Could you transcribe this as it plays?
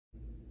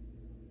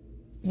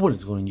What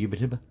is going on,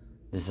 YouTube?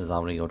 This is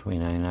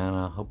Audio29.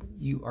 I hope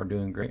you are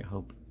doing great.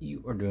 Hope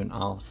you are doing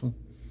awesome.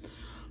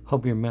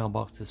 Hope your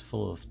mailbox is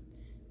full of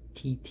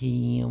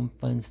TTM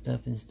fun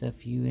stuff and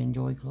stuff you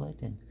enjoy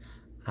collecting.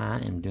 I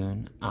am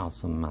doing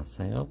awesome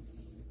myself.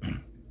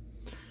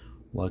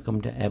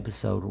 Welcome to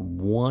episode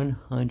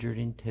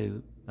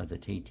 102 of the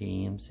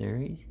TTM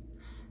series,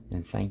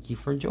 and thank you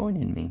for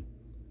joining me.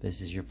 If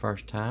this is your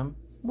first time,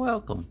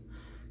 welcome.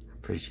 I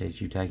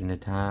appreciate you taking the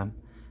time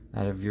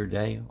out of your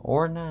day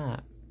or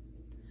night,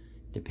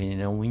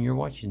 depending on when you're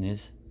watching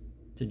this,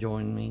 to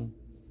join me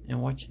in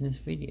watching this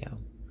video.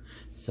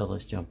 So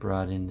let's jump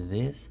right into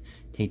this.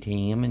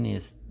 TTM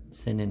is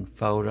sending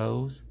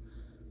photos,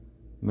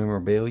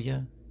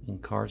 memorabilia,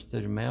 and cards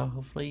through the mail.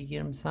 Hopefully you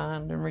get them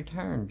signed and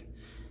returned.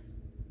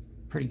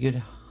 Pretty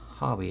good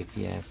hobby if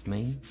you ask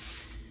me.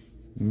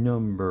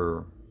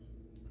 Number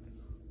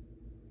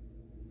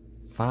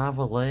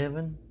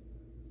 511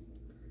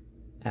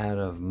 out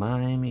of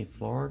Miami,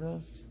 Florida.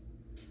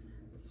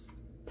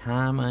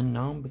 Time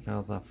unknown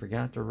because I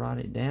forgot to write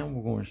it down.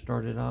 We're going to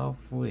start it off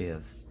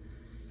with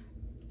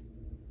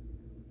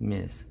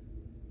Miss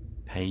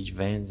Paige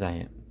Van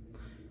Zandt.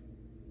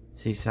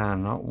 She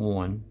signed not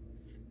one,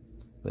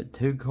 but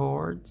 2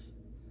 cards.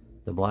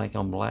 The black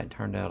on black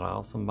turned out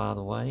awesome, by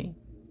the way.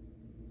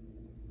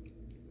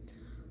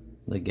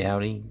 The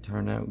Gaudy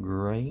turned out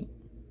great.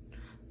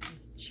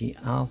 She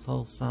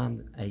also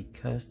signed a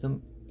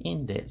custom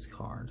index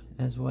card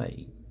as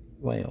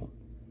well.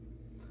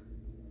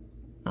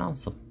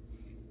 Awesome.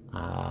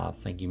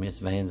 Thank you, Miss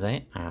Van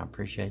Zandt. I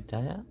appreciate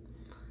that.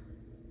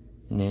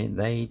 And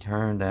they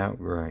turned out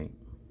great.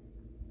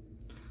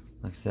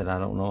 Like I said, I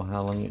don't know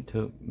how long it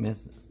took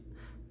Miss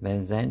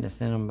Van Zandt to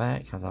send them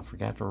back because I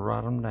forgot to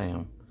write them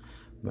down.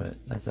 But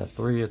that's a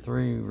 3 of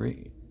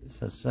 3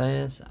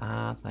 success.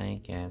 I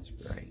think that's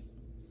great.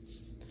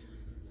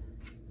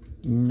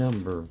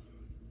 Number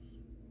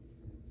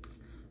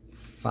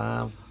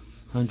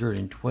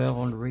 512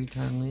 on the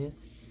return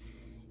list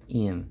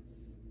in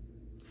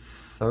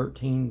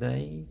 13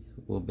 days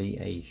will be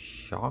a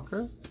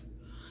shocker.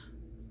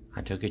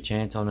 I took a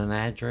chance on an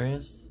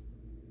address.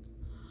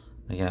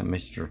 I got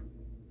Mr.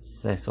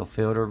 Cecil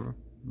Fielder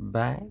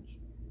back,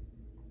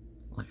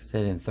 like I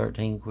said, in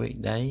 13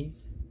 quick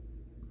days.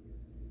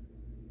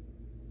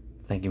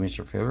 Thank you,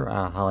 Mr. Fielder.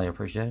 I highly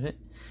appreciate it.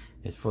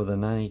 It's for the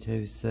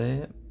 92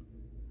 set.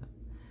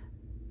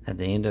 At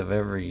the end of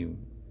every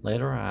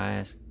letter, I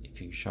ask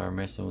if you could share a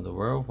message with the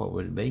world, what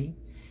would it be?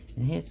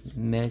 And his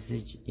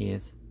message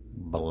is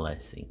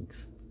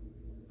blessings.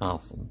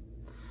 Awesome.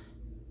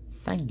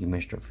 Thank you,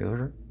 Mr.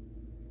 Fielder.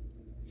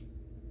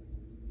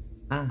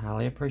 I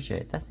highly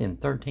appreciate it. That's in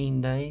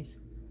 13 days.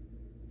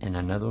 And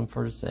another one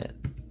for the set.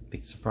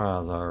 Big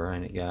surprise,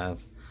 ain't it,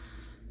 guys?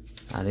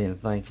 I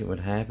didn't think it would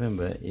happen,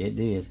 but it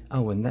did.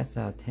 Oh, and that's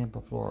out of Tampa,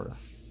 Florida.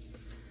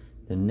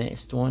 The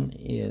next one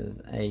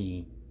is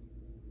a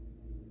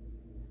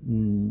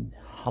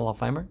Hall of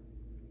Famer.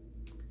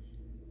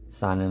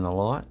 Signing a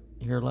lot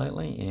here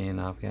lately, and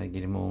I've got to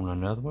get him on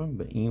another one.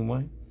 But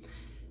anyway,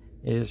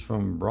 it is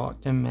from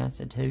Brockton,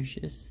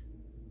 Massachusetts.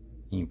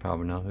 You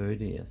probably know who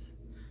it is.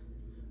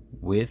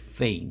 With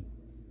fee,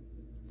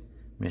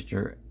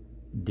 Mr.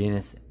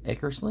 Dennis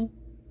Eckersley.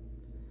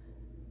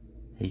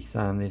 He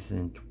signed this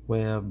in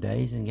 12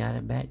 days and got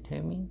it back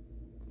to me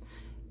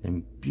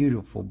in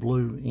beautiful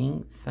blue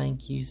ink.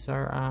 Thank you,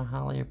 sir. I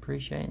highly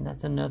appreciate it. And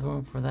that's another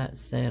one for that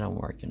set I'm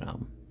working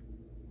on.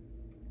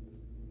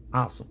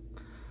 Awesome.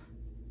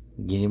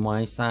 Get him while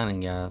he's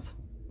signing, guys.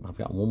 I've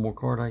got one more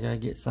card I gotta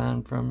get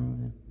signed from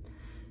him.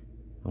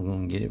 I'm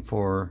gonna get it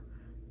for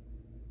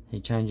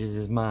he changes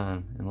his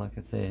mind. And like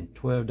I said,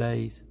 12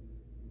 days,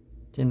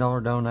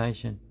 $10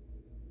 donation,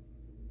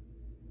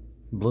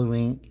 blue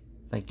ink.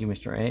 Thank you,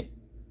 Mr. Eck,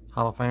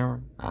 Hall of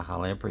Famer. I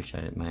highly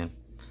appreciate it, man.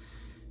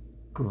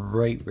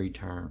 Great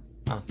return.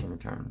 Awesome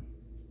return.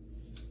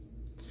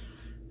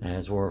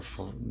 As we're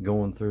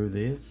going through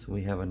this,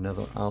 we have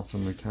another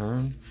awesome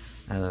return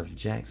out of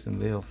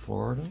Jacksonville,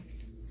 Florida.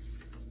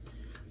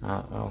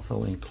 I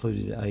also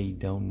included a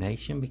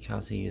donation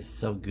because he is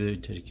so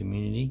good to the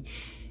community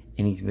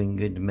and he's been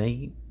good to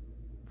me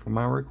for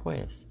my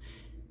request.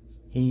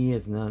 He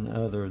is none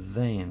other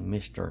than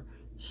Mr.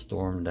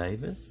 Storm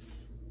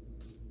Davis.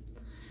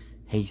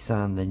 He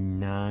signed the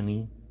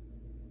 90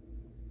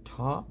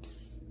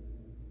 tops.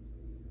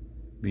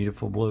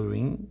 Beautiful blue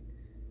ink.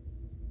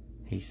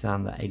 He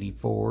signed the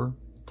 84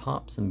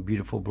 tops in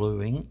beautiful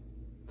blue ink.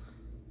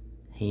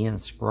 He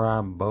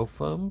inscribed both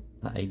of them.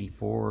 The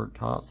 84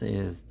 tops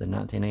is the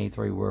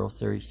 1983 World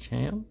Series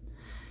champ.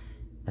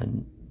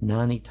 The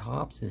 90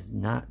 tops is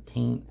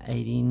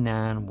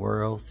 1989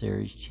 World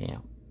Series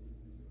champ.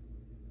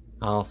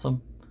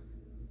 Awesome.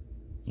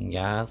 And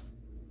guys,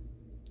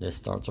 this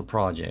starts a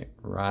project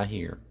right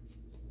here.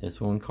 This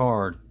one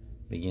card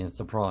begins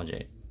the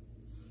project.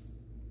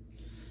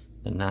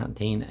 The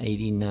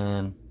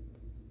 1989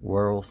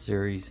 World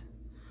Series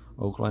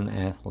Oakland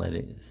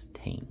Athletics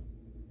team.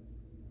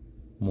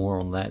 More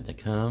on that to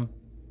come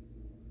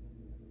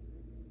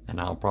And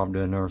I'll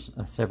probably do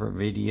a separate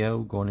video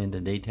going into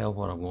detail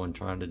what I'm going to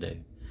try to do.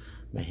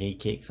 But he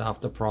kicks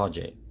off the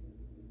project.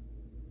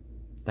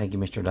 Thank you,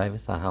 Mr.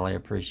 Davis. I highly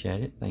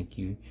appreciate it. Thank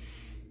you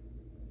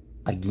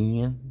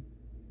again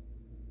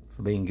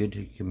for being good to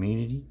the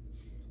community.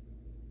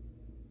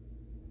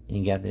 And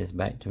you got this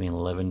back to me in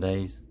 11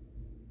 days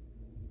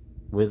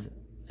with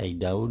a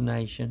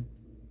donation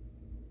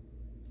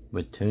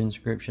with 2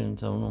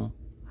 inscriptions on them.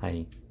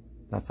 Hey,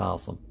 that's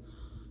awesome.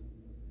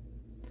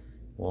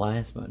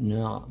 Last but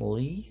not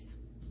least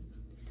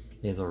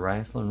is a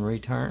wrestling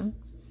return.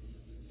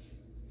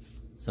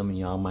 Some of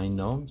y'all may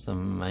know him,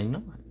 some may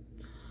not.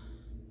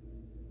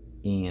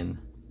 In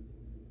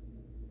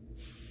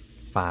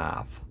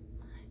 5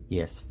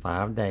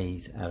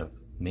 days out of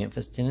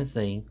Memphis,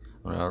 Tennessee,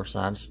 on the other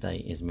side of the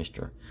state, is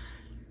Mr.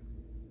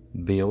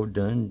 Bill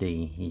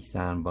Dundee. He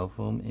signed both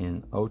of them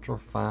in ultra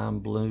fine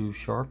blue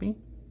Sharpie.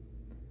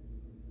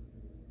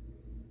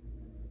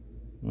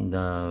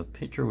 The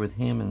picture with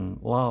him and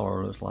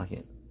Lawler looks like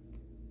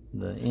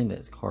the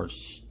index card's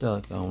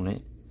stuck on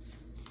it,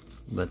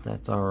 but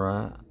that's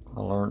alright. I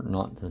learned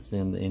not to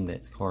send the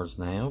index cards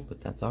now,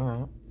 but that's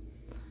alright.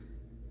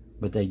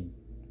 But they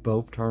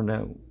both turned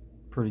out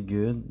pretty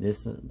good.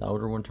 The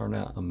older one turned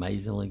out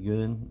amazingly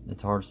good.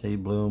 It's hard to see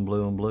blue and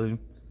blue and blue.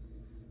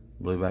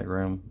 Blue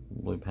background,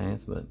 blue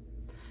pants, but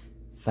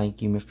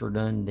thank you, Mr.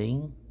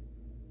 Dundee.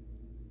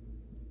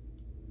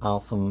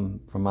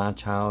 Awesome from my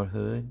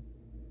childhood.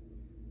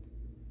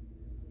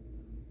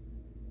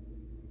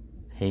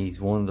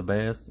 He's one of the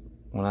best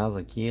when I was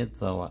a kid,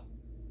 so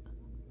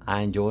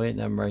I enjoy it.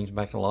 That brings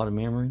back a lot of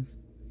memories.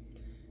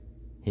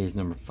 He's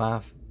number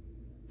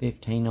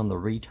 515 on the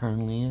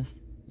return list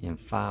in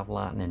 5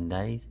 lightning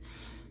days.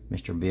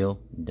 Mr. Bill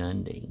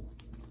Dundee.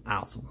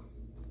 Awesome.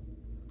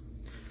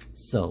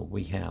 So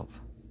we have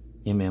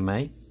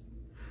MMA,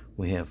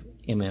 we have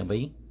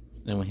MLB,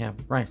 and we have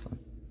wrestling.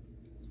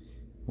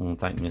 I want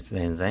to thank Ms.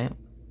 Van Zant.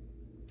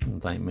 I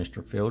want to thank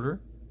Mr.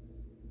 Fielder,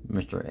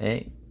 Mr.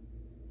 Egg,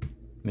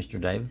 Mr.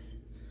 Davis,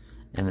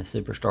 and the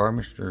superstar,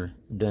 Mr.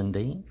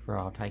 Dundee, for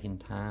all taking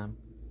time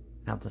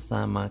out to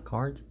sign my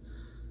cards.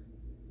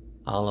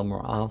 All of them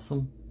are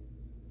awesome.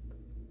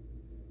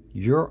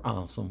 You're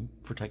awesome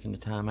for taking the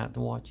time out to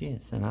watch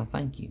this, and I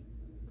thank you.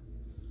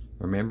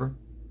 Remember,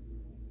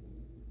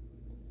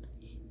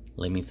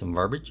 leave me some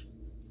verbiage.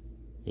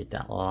 Hit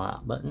that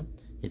like button.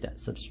 Hit that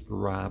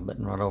subscribe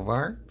button right over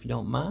there if you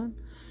don't mind.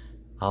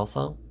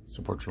 Also,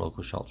 support your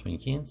local shops when you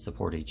can.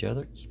 Support each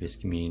other. Keep this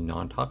community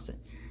non-toxic.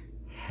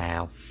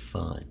 Have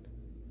fun.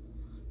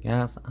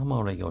 Guys, I'm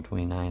already go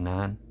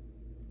 29.9.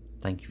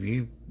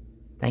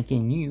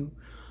 Thanking you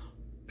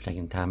for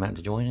taking time out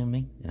to join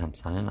me, and I'm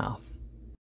signing off.